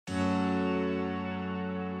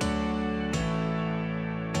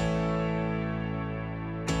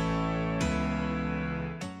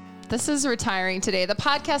This is Retiring Today, the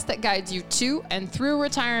podcast that guides you to and through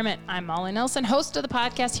retirement. I'm Molly Nelson, host of the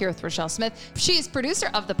podcast here with Rochelle Smith. She's producer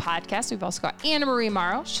of the podcast. We've also got Anna Marie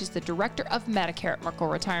Morrow. She's the director of Medicare at Merkle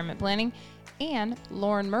Retirement Planning. And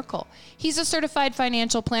Lauren Merkle. He's a certified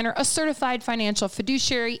financial planner, a certified financial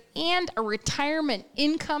fiduciary, and a retirement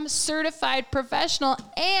income certified professional.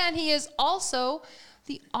 And he is also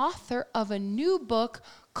the author of a new book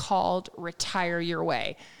called Retire Your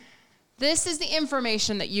Way. This is the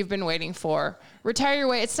information that you've been waiting for. Retire Your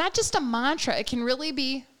Way. It's not just a mantra. It can really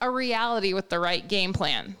be a reality with the right game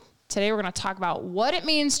plan. Today, we're going to talk about what it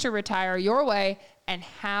means to retire your way and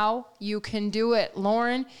how you can do it.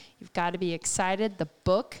 Lauren, you've got to be excited. The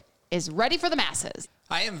book is ready for the masses.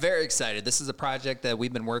 I am very excited. This is a project that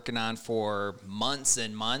we've been working on for months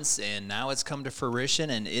and months, and now it's come to fruition,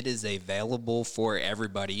 and it is available for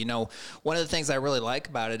everybody. You know, one of the things I really like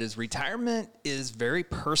about it is retirement is very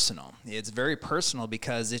personal. It's very personal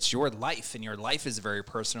because it's your life, and your life is very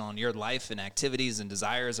personal, and your life and activities and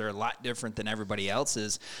desires are a lot different than everybody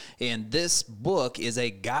else's. And this book is a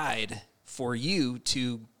guide for you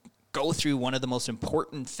to go through one of the most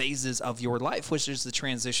important phases of your life, which is the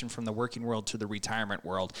transition from the working world to the retirement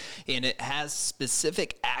world. And it has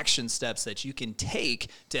specific action steps that you can take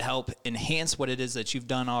to help enhance what it is that you've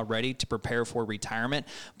done already to prepare for retirement.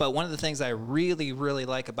 But one of the things I really, really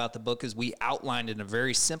like about the book is we outlined in a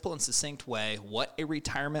very simple and succinct way what a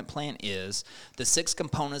retirement plan is, the 6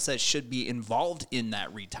 components that should be involved in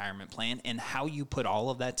that retirement plan, and how you put all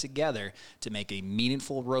of that together to make a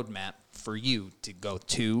meaningful roadmap for you to go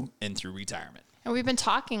to and through retirement. And we've been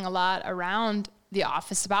talking a lot around the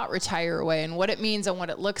office about Retire Your Way and what it means and what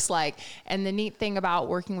it looks like. And the neat thing about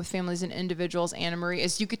working with families and individuals, Anna Marie,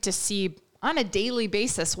 is you get to see on a daily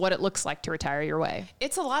basis what it looks like to retire your way.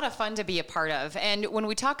 It's a lot of fun to be a part of. And when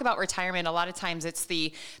we talk about retirement, a lot of times it's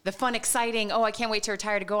the fun, exciting, oh, I can't wait to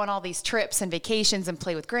retire to go on all these trips and vacations and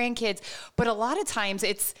play with grandkids. But a lot of times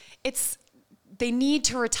it's they need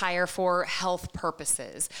to retire for health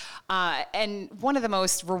purposes. And one of the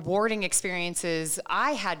most rewarding experiences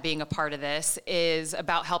I had being a part of this is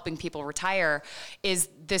about helping people retire is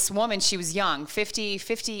this woman. She was young,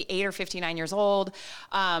 58 or 59 years old,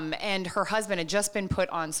 and her husband had just been put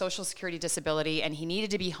on Social Security disability, and he needed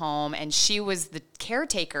to be home, and she was the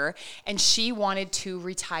caretaker, and she wanted to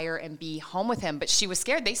retire and be home with him, but she was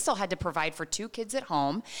scared. They still had to provide for 2 kids at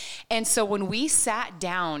home. And so when we sat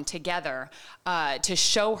down together to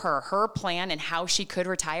show her her plan and how she could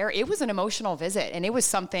retire, it was an emotional visit, and it was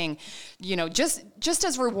something, you know, just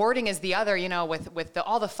as rewarding as the other, you know, with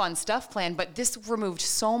all the fun stuff planned, but this removed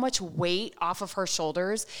so much weight off of her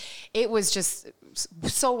shoulders. It was just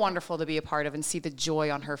so wonderful to be a part of and see the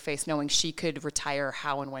joy on her face knowing she could retire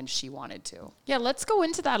how and when she wanted to. Yeah, let's go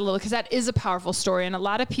into that a little, because that is a powerful story. And a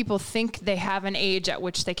lot of people think they have an age at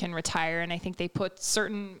which they can retire. And I think they put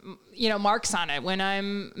certain, marks on it. When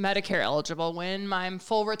I'm Medicare eligible, when I'm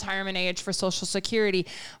full retirement age for Social Security.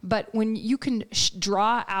 But when you can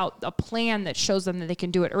draw out a plan that shows them that they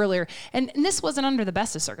can do it earlier. And this wasn't under the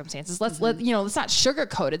best of circumstances. Let's not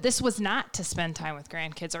sugarcoat it. This was not to spend time with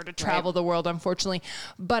grandkids or to travel the world, unfortunately.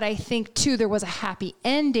 But I think, too, there was a happy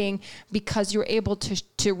ending because you were able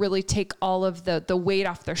to really take all of the weight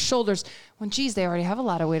off their shoulders when, they already have a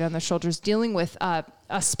lot of weight on their shoulders dealing with a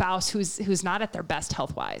spouse who's not at their best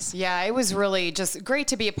health-wise. Yeah, it was really just great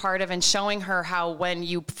to be a part of and showing her how when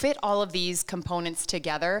you fit all of these components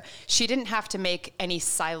together, she didn't have to make any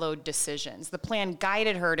siloed decisions. The plan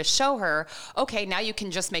guided her to show her, okay, now you can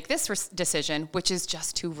just make this decision, which is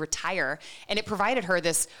just to retire. And it provided her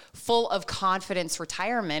this full of confidence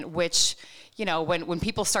retirement, which, when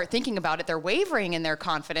people start thinking about it, they're wavering in their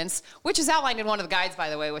confidence, which is outlined in one of the guides, by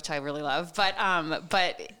the way, which I really love, but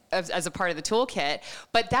as a part of the toolkit.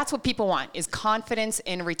 But that's what people want, is confidence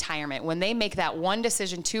in retirement. When they make that one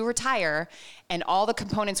decision to retire and all the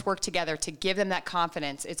components work together to give them that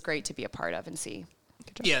confidence, it's great to be a part of and see.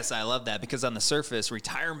 Yes, I love that, because on the surface,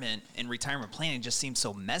 retirement and retirement planning just seems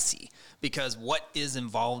so messy, because what is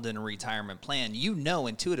involved in a retirement plan,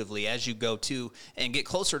 intuitively as you go to and get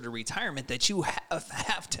closer to retirement that you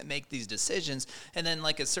have to make these decisions. And then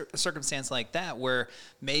like a circumstance like that where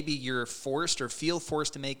maybe you're forced or feel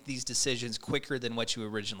forced to make these decisions quicker than what you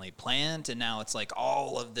originally planned, and now it's like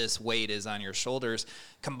all of this weight is on your shoulders.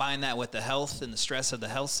 Combine that with the health and the stress of the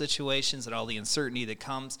health situations and all the uncertainty that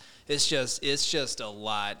comes. It's just a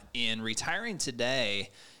lot. In retiring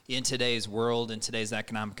today, in today's world, in today's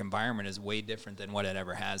economic environment, is way different than what it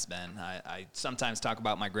ever has been. I sometimes talk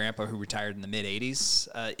about my grandpa who retired in the mid-'80s.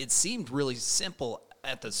 It seemed really simple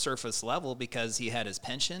at the surface level because he had his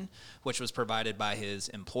pension, which was provided by his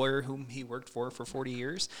employer whom he worked for 40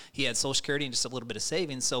 years. He had Social Security and just a little bit of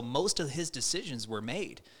savings. So most of his decisions were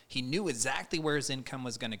made. He knew exactly where his income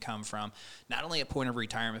was going to come from, not only at point of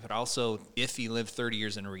retirement, but also if he lived 30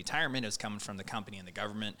 years in retirement, it was coming from the company and the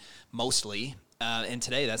government mostly. And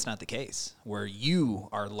today, that's not the case, where you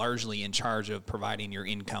are largely in charge of providing your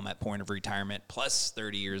income at point of retirement plus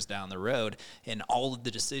 30 years down the road, and all of the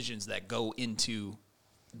decisions that go into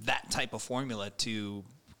that type of formula to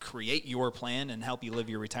create your plan and help you live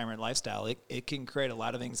your retirement lifestyle. It can create a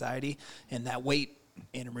lot of anxiety and that weight,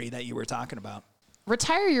 Anna Marie, that you were talking about.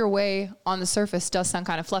 Retire your way on the surface does sound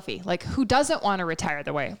kind of fluffy. Like, who doesn't want to retire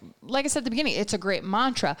their way? Like I said at the beginning, it's a great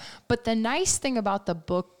mantra. But the nice thing about the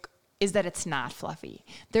book is that it's not fluffy.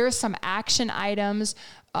 There are some action items.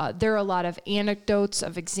 There are a lot of anecdotes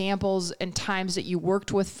of examples and times that you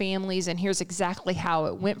worked with families, and here's exactly how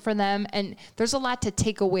it went for them. And there's a lot to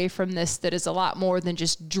take away from this that is a lot more than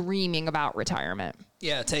just dreaming about retirement.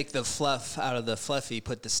 Yeah, take the fluff out of the fluffy,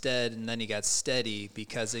 put the stead, and then you got steady,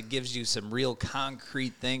 because it gives you some real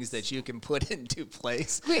concrete things that you can put into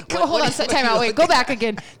place. Wait, hold on, time out. Wait, go back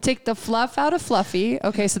again. Take the fluff out of fluffy.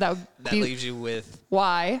 Okay, so that leaves you with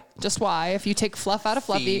why? Just why? If you take fluff out of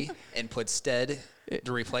fluffy and put stead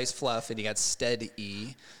to replace fluff, and you got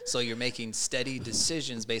steady. So you're making steady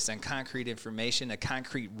decisions based on concrete information, a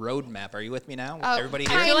concrete roadmap. Are you with me now? Everybody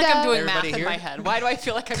here? I feel like I'm doing math here? in my head. Why do I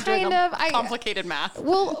feel like I'm doing complicated math?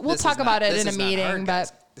 We'll talk about it in a meeting, hard, but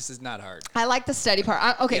guys. This is not hard. I like the steady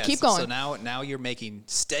part. Okay, yes, keep going. So now you're making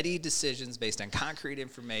steady decisions based on concrete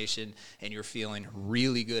information, and you're feeling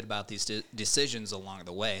really good about these decisions along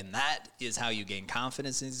the way. And that is how you gain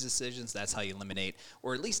confidence in these decisions. That's how you eliminate,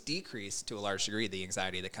 or at least decrease to a large degree, the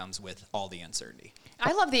anxiety that comes with all the uncertainty.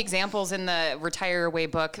 I love the examples in the Retire Your Way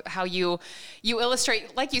book, how you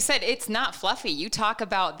illustrate, like you said, it's not fluffy. You talk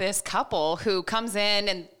about this couple who comes in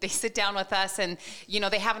and they sit down with us, and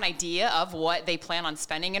they have an idea of what they plan on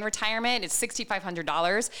spending in retirement. It's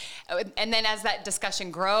 $6,500. And then as that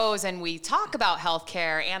discussion grows and we talk about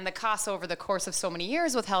healthcare and the costs over the course of so many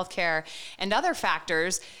years with healthcare and other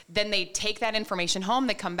factors, then they take that information home,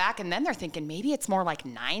 they come back, and then they're thinking maybe it's more like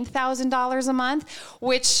 $9,000 a month,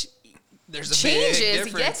 which there's a big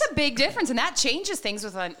difference. It's a big difference, and that changes things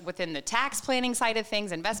within the tax planning side of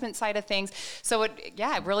things, investment side of things. So it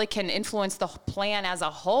really can influence the plan as a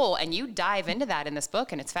whole, and you dive into that in this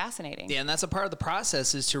book, and it's fascinating. Yeah, and that's a part of the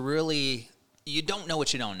process, is to really, you don't know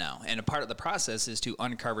what you don't know. And a part of the process is to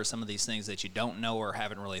uncover some of these things that you don't know or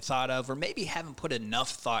haven't really thought of, or maybe haven't put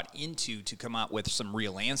enough thought into to come out with some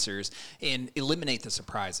real answers, and eliminate the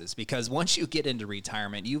surprises. Because once you get into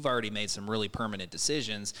retirement, you've already made some really permanent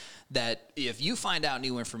decisions that if you find out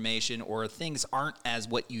new information or things aren't as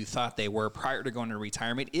what you thought they were prior to going to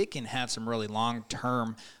retirement, it can have some really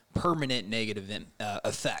long-term permanent negative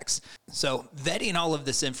effects. So vetting all of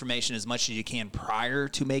this information as much as you can prior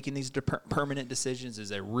to making these permanent decisions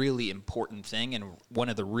is a really important thing, and one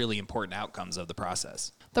of the really important outcomes of the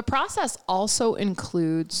process. The process also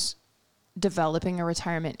includes developing a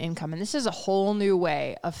retirement income. And this is a whole new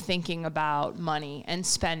way of thinking about money and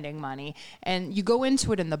spending money. And you go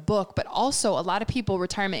into it in the book, but also a lot of people,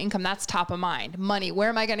 retirement income, that's top of mind. Money, where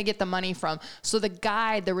am I going to get the money from? So the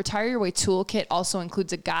guide, the Retire Your Way toolkit, also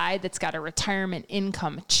includes a guide that's got a retirement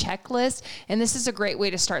income checklist. And this is a great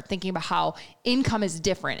way to start thinking about how income is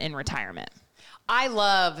different in retirement. I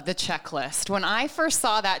love the checklist. When I first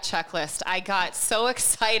saw that checklist, I got so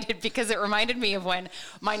excited because it reminded me of when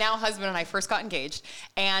my now husband and I first got engaged,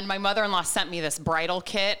 and my mother-in-law sent me this bridal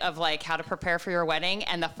kit of like how to prepare for your wedding.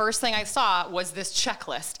 And the first thing I saw was this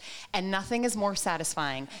checklist, and nothing is more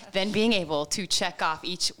satisfying than being able to check off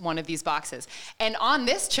each one of these boxes. And on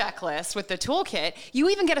this checklist with the toolkit, you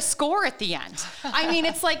even get a score at the end. I mean,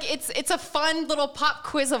 it's like, it's a fun little pop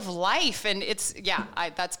quiz of life. And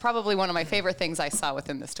that's probably one of my favorite things I saw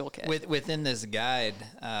within this toolkit. Within this guide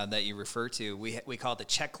that you refer to, we call it the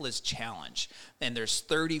Checklist Challenge. And there's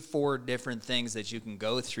 34 different things that you can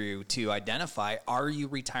go through to identify, are you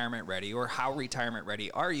retirement ready, or how retirement ready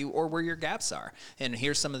are you, or where your gaps are. And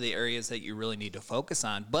here's some of the areas that you really need to focus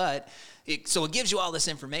on. But so it gives you all this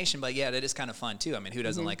information, but that is kind of fun too. I mean, who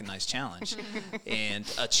doesn't like a nice challenge? And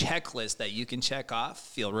a checklist that you can check off,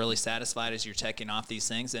 feel really satisfied as you're checking off these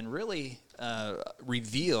things, and really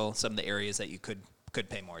reveal some of the areas that you could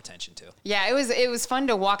pay more attention to. Yeah, it was fun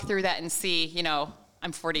to walk through that and see,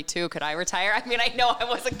 I'm 42. Could I retire? I mean, I know I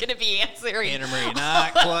wasn't going to be answering Anna Marie,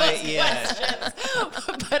 not quite yet.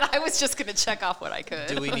 But I was just going to check off what I could.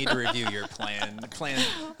 Do we need to review your plan? The plan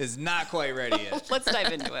is not quite ready yet. Let's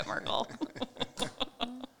dive into it, Markle.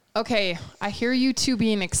 Okay, I hear you two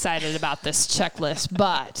being excited about this checklist,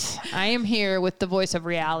 but I am here with the voice of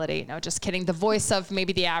reality. No, just kidding. The voice of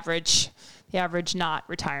maybe the average not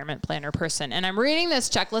retirement planner person. And I'm reading this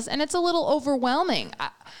checklist and it's a little overwhelming.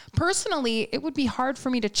 Personally, it would be hard for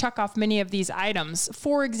me to check off many of these items.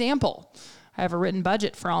 For example, I have a written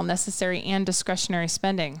budget for all necessary and discretionary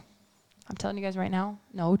spending. I'm telling you guys right now,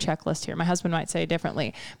 no checklist here. My husband might say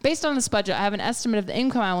differently. Based on this budget, I have an estimate of the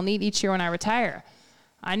income I will need each year when I retire.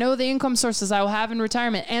 I know the income sources I will have in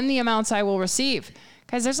retirement and the amounts I will receive.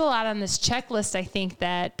 Guys, there's a lot on this checklist, I think,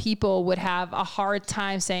 that people would have a hard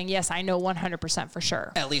time saying, yes, I know 100% for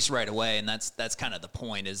sure. At least right away, and that's kind of the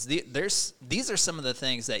point, is these are some of the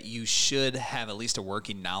things that you should have at least a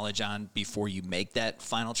working knowledge on before you make that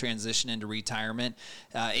final transition into retirement.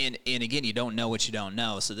 And again, you don't know what you don't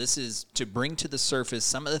know. So this is to bring to the surface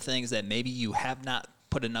some of the things that maybe you have not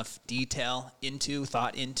put enough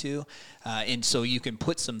thought into, and so you can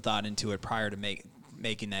put some thought into it prior to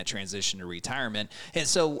making that transition to retirement. And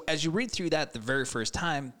so as you read through that the very first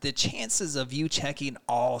time, the chances of you checking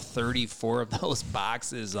all 34 of those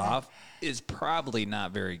boxes off is probably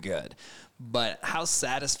not very good. But how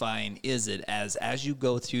satisfying is it as you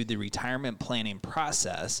go through the retirement planning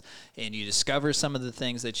process and you discover some of the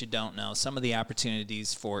things that you don't know, some of the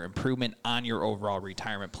opportunities for improvement on your overall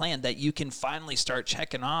retirement plan, that you can finally start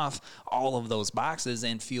checking off all of those boxes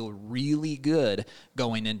and feel really good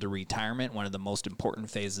going into retirement, one of the most important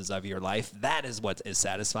phases of your life. That is what is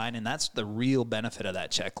satisfying, and that's the real benefit of that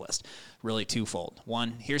checklist. Really twofold.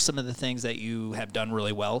 One, here's some of the things that you have done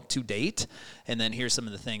really well to date, and then here's some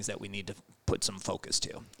of the things that we need to put some focus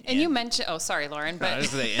to. And you mentioned, oh, sorry, Lauren,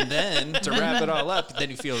 but and then to wrap it all up, then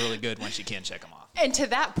you feel really good once you can check them off. And to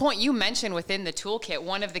that point, you mentioned within the toolkit,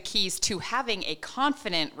 one of the keys to having a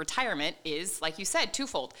confident retirement is, like you said,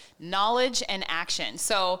 twofold: knowledge and action.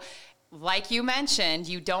 So like you mentioned,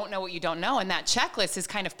 you don't know what you don't know, and that checklist is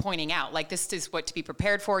kind of pointing out, like, this is what to be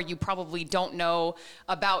prepared for. You probably don't know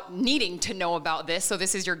about needing to know about this, so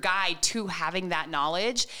this is your guide to having that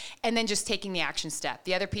knowledge, and then just taking the action step.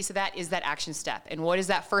 The other piece of that is that action step. And what is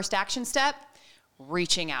that first action step?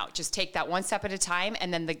 Reaching out. Just take that one step at a time,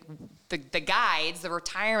 and then the guides, the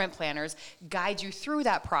retirement planners, guide you through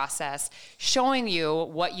that process, showing you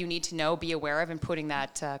what you need to know, be aware of, and putting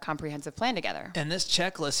that comprehensive plan together. And this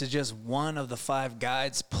checklist is just one of the 5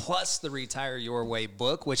 guides, plus the Retire Your Way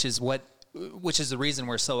book, which is the reason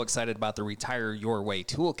we're so excited about the Retire Your Way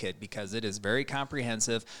toolkit, because it is very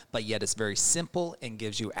comprehensive, but yet it's very simple and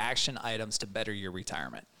gives you action items to better your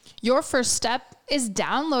retirement. Your first step is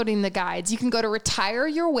downloading the guides. You can go to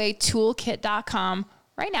retireyourwaytoolkit.com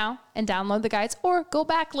right now and download the guides, or go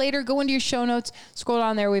back later, go into your show notes, scroll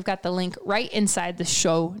down there. We've got the link right inside the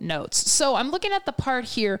show notes. So I'm looking at the part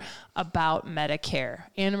here about Medicare.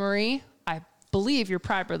 Anna Marie, I believe you're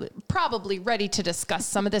probably ready to discuss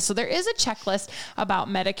some of this. So there is a checklist about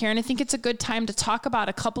Medicare, and I think it's a good time to talk about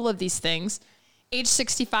a couple of these things. Age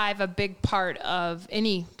 65, a big part of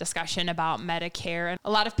any discussion about Medicare. And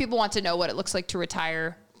a lot of people want to know what it looks like to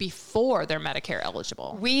retire before they're Medicare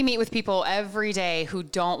eligible. We meet with people every day who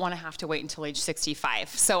don't want to have to wait until age 65.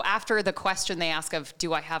 So after the question they ask of,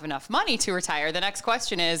 do I have enough money to retire? The next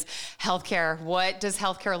question is healthcare. What does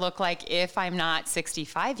healthcare look like if I'm not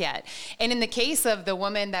 65 yet? And in the case of the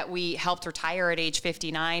woman that we helped retire at age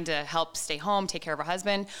 59 to help stay home, take care of her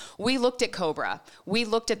husband, we looked at COBRA. We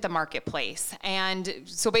looked at the marketplace. And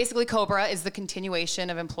so basically COBRA is the continuation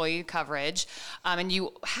of employee coverage. And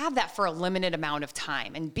you have that for a limited amount of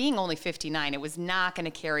time. And being only 59, it was not going to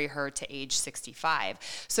carry her to age 65.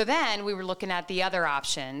 So then we were looking at the other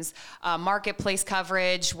options, marketplace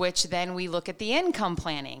coverage, which then we look at the income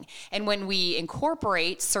planning. And when we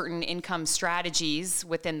incorporate certain income strategies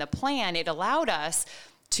within the plan, it allowed us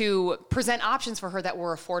to present options for her that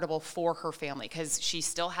were affordable for her family, because she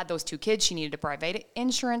still had those 2 kids she needed to provide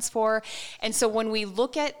insurance for. And so when we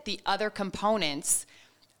look at the other components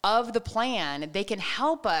of the plan, they can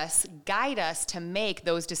help us, guide us to make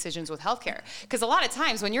those decisions with healthcare. Because a lot of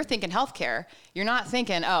times when you're thinking healthcare, you're not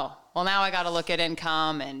thinking, oh, well, now I got to look at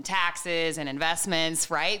income and taxes and investments,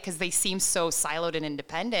 right? Because they seem so siloed and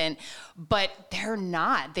independent, but they're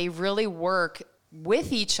not. They really work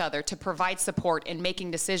with each other to provide support in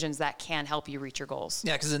making decisions that can help you reach your goals.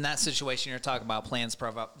 Yeah, because in that situation, you're talking about plans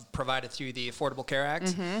provided through the Affordable Care Act.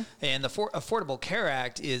 Mm-hmm. And the Affordable Care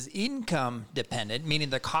Act is income dependent, meaning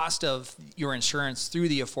the cost of your insurance through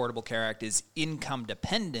the Affordable Care Act is income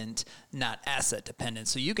dependent, not asset dependent.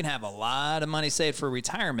 So you can have a lot of money saved for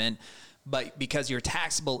retirement, but because your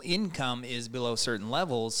taxable income is below certain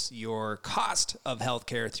levels, your cost of health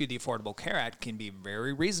care through the Affordable Care Act can be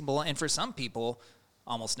very reasonable, and for some people,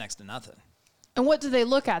 almost next to nothing. And what do they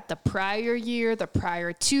look at? The prior year, the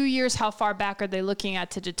prior 2 years? How far back are they looking at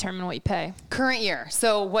to determine what you pay? Current year.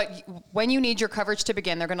 So when you need your coverage to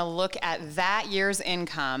begin, they're going to look at that year's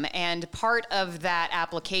income. And part of that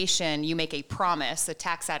application, you make a promise, a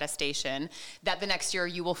tax attestation, that the next year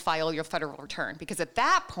you will file your federal return. Because at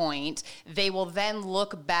that point, they will then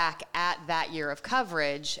look back at that year of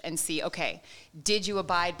coverage and see, okay, did you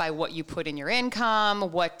abide by what you put in your income?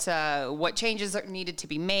 What changes are needed to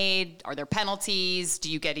be made? Are there penalties?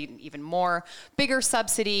 Do you get even more, bigger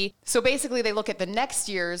subsidy? So basically, they look at the next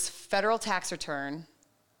year's federal tax return.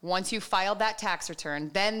 Once you filed that tax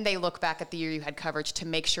return, then they look back at the year you had coverage to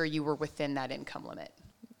make sure you were within that income limit.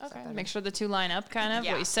 Okay. Make sure the two line up, kind of.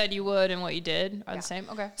 Yeah. What you said you would and what you did are the same.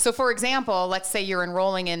 Okay. So for example, let's say you're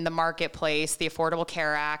enrolling in the Marketplace, the Affordable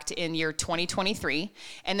Care Act in year 2023.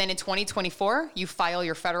 And then in 2024, you file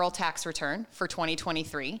your federal tax return for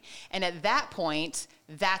 2023. And at that point,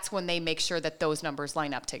 that's when they make sure that those numbers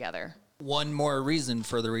line up together. One more reason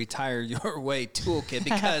for the Retire Your Way toolkit,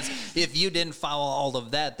 because if you didn't follow all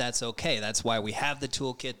of that, that's okay. That's why we have the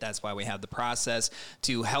toolkit. That's why we have the process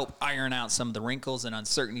to help iron out some of the wrinkles and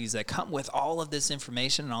uncertainties that come with all of this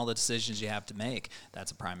information and all the decisions you have to make.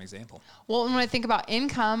 That's a prime example. Well, when I think about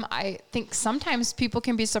income, I think sometimes people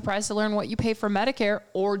can be surprised to learn what you pay for Medicare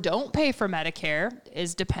or don't pay for Medicare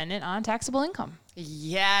is dependent on taxable income.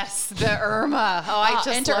 Yes, the IRMA. Oh, I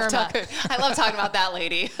love talking about that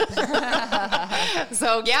lady.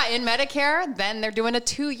 So yeah, in Medicare, then they're doing a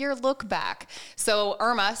 2-year look back. So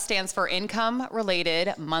IRMA stands for Income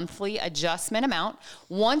Related Monthly Adjustment Amount.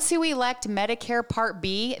 Once you elect Medicare Part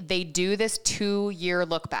B, they do this 2-year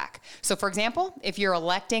look back. So for example, if you're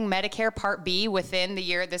electing Medicare Part B within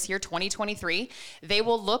this year 2023, they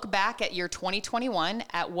will look back at year 2021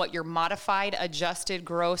 at what your modified adjusted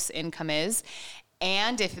gross income is.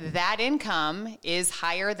 And if that income is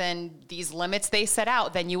higher than these limits they set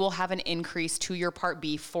out, then you will have an increase to your Part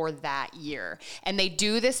B for that year. And they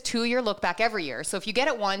do this 2-year look back every year. So if you get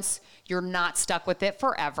it once, you're not stuck with it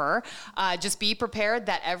forever. Just be prepared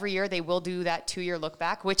that every year they will do that 2-year look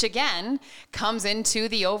back, which again comes into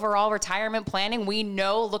the overall retirement planning. We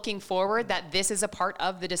know looking forward that this is a part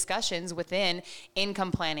of the discussions within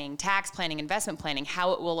income planning, tax planning, investment planning,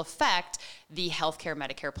 how it will affect the healthcare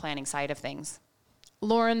Medicare planning side of things.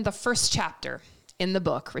 Lauren, the first chapter in the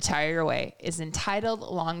book, Retire Your Way, is entitled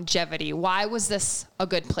Longevity. Why was this a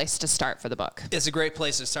good place to start for the book? It's a great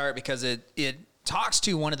place to start because it talks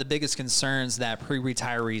to one of the biggest concerns that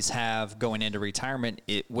pre-retirees have going into retirement,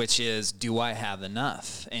 which is, do I have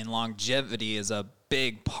enough? And longevity is a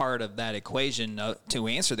big part of that equation to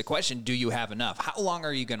answer the question, do you have enough? How long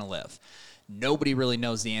are you going to live? Nobody really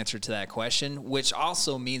knows the answer to that question, which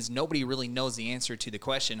also means nobody really knows the answer to the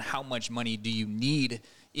question, how much money do you need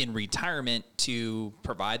in retirement to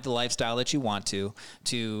provide the lifestyle that you want to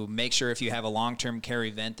make sure if you have a long-term care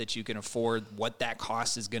event that you can afford what that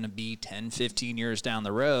cost is going to be 10, 15 years down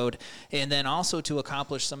the road, and then also to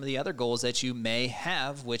accomplish some of the other goals that you may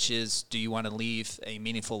have, which is, do you want to leave a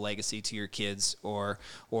meaningful legacy to your kids or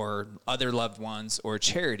other loved ones or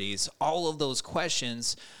charities? All of those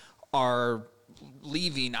questions are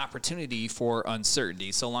leaving opportunity for uncertainty.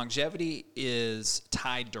 So longevity is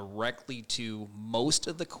tied directly to most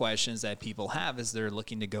of the questions that people have as they're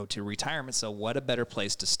looking to go to retirement. So what a better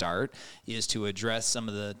place to start is to address some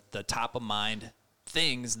of the top of mind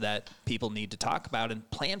things that people need to talk about and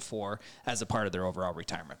plan for as a part of their overall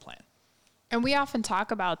retirement plan. And we often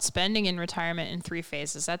talk about spending in retirement in 3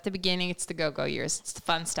 phases. At the beginning, it's the go-go years. It's the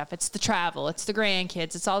fun stuff. It's the travel. It's the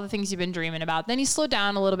grandkids. It's all the things you've been dreaming about. Then you slow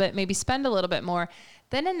down a little bit, maybe spend a little bit more.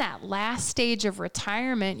 Then in that last stage of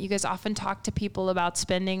retirement, you guys often talk to people about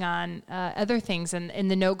spending on other things in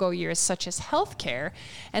the no-go years, such as healthcare.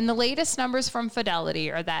 And the latest numbers from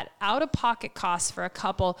Fidelity are that out-of-pocket costs for a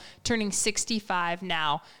couple turning 65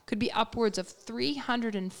 now could be upwards of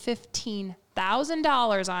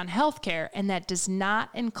 $315,000 on healthcare, and that does not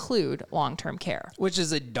include long-term care. Which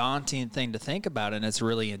is a daunting thing to think about, and it's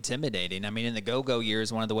really intimidating. I mean, in the go-go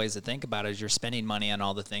years, one of the ways to think about it is you're spending money on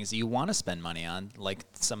all the things that you want to spend money on, like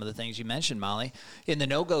some of the things you mentioned, Molly. In the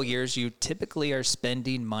no-go years, you typically are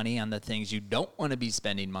spending money on the things you don't want to be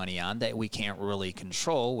spending money on that we can't really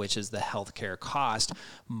control, which is the healthcare cost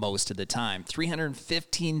most of the time.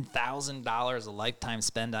 $315,000 a lifetime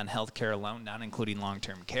spend on healthcare alone, not including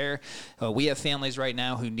long-term care. We have families right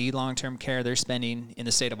now who need long-term care. They're spending in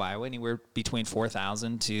the state of Iowa anywhere between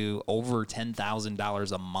 $4,000 to over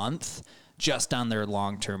 $10,000 a month just on their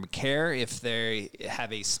long-term care. If they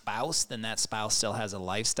have a spouse, then that spouse still has a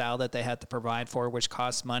lifestyle that they have to provide for, which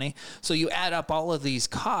costs money. So you add up all of these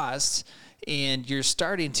costs, And you're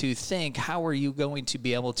starting to think, how are you going to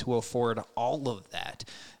be able to afford all of that?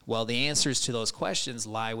 Well, the answers to those questions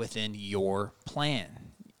lie within your plan.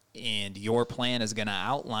 And your plan is going to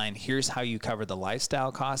outline, here's how you cover the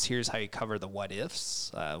lifestyle costs. Here's how you cover the what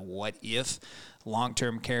ifs. What if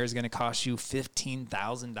long-term care is going to cost you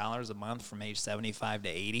 $15,000 a month from age 75 to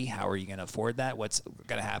 80? How are you going to afford that? What's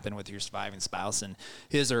going to happen with your surviving spouse and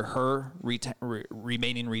his or her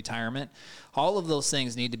remaining retirement? All of those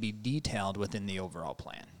things need to be detailed within the overall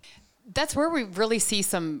plan. That's where we really see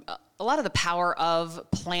a lot of the power of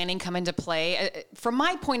planning come into play. From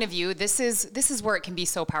my point of view, this is where it can be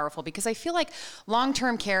so powerful, because I feel like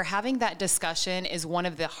long-term care, having that discussion is one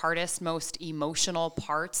of the hardest, most emotional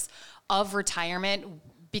parts of retirement,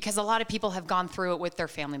 because a lot of people have gone through it with their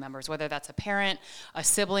family members, whether that's a parent, a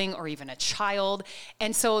sibling, or even a child.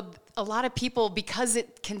 And so a lot of people, because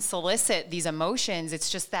it can solicit these emotions, it's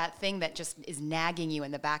just that thing that just is nagging you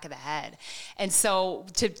in the back of the head. And so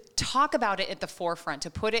to talk about it at the forefront, to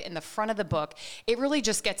put it in the front of the book, it really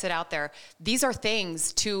just gets it out there. These are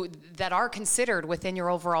things that are considered within your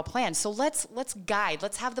overall plan. So let's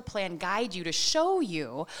have the plan guide you to show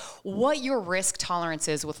you what your risk tolerance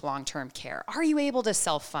is with long-term care. Are you able to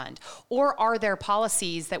self-fund? Or are there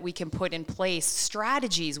policies that we can put in place,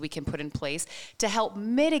 strategies we can put in place to help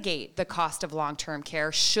mitigate the cost of long-term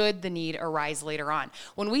care should the need arise later on?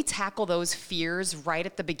 When we tackle those fears right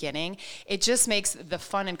at the beginning, it just makes the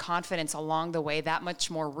fun and confidence along the way that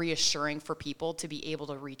much more reassuring for people to be able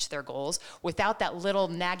to reach their goals without that little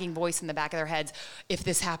nagging voice in the back of their heads. If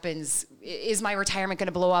this happens, is my retirement going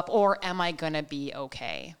to blow up, or am I going to be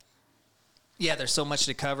okay? Yeah, there's so much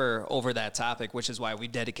to cover over that topic, which is why we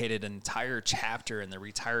dedicated an entire chapter in the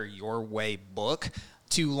Retire Your Way book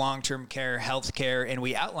to long-term care, health care, and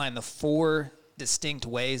we outline the 4 distinct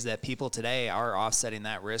ways that people today are offsetting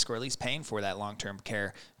that risk, or at least paying for that long-term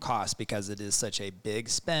care cost, because it is such a big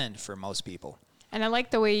spend for most people. And I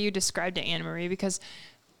like the way you described it, Anna Marie, because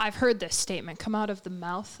I've heard this statement come out of the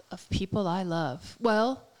mouth of people I love.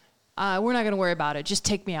 Well, we're not going to worry about it. Just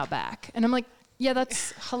take me out back. And I'm like, yeah,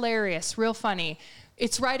 that's hilarious, real funny.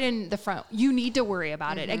 It's right in the front. You need to worry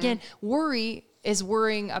about it. Again, worry is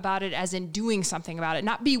worrying about it as in doing something about it,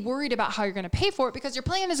 not be worried about how you're going to pay for it, because your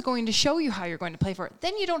plan is going to show you how you're going to pay for it.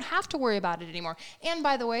 Then you don't have to worry about it anymore. And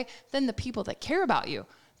by the way, then the people that care about you,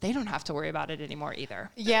 they don't have to worry about it anymore either.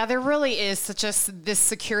 Yeah, there really is this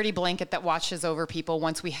security blanket that watches over people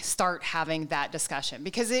once we start having that discussion,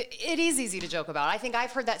 because it is easy to joke about. I think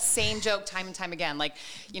I've heard that same joke time and time again, like,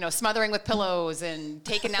 smothering with pillows and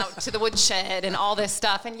taken out to the woodshed and all this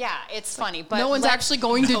stuff. And yeah, it's funny, but no one's actually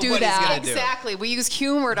going to do that. Exactly. We use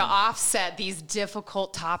humor to offset these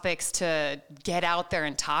difficult topics to get out there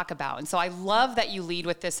and talk about. And so I love that you lead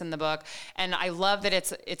with this in the book, and I love that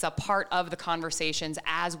it's a part of the conversations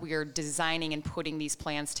as we are designing and putting these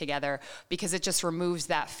plans together, because it just removes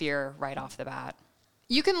that fear right off the bat.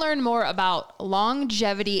 You can learn more about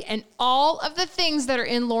longevity and all of the things that are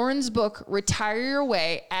in Lauren's book, Retire Your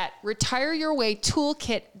Way, at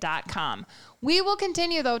retireyourwaytoolkit.com. We will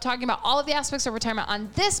continue, though, talking about all of the aspects of retirement on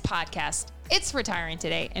this podcast. It's Retiring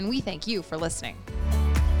Today, and we thank you for listening.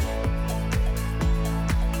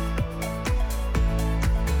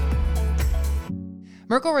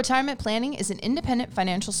 Merkle Retirement Planning is an independent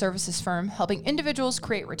financial services firm helping individuals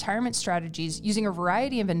create retirement strategies using a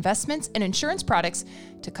variety of investments and insurance products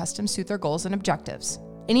to custom suit their goals and objectives.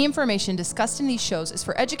 Any information discussed in these shows is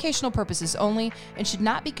for educational purposes only and should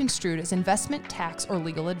not be construed as investment, tax, or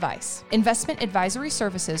legal advice. Investment advisory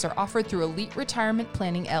services are offered through Elite Retirement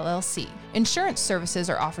Planning, LLC. Insurance services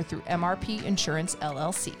are offered through MRP Insurance,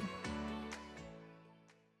 LLC.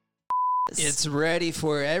 It's ready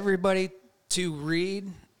for everybody to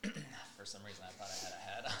read. For some reason, I thought I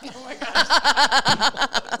had a hat on. Oh my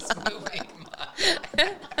gosh. It's moving.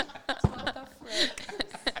 What the frick?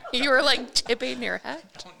 You were like tipping your hat? I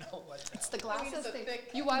don't know what It's the glasses thing.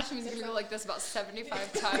 You watch me, he's going to go like this about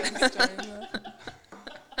 75 times during the...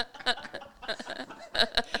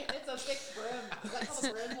 It's a thick brim. Is that called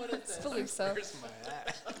a brim? What is it? I believe so. Where's my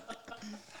hat?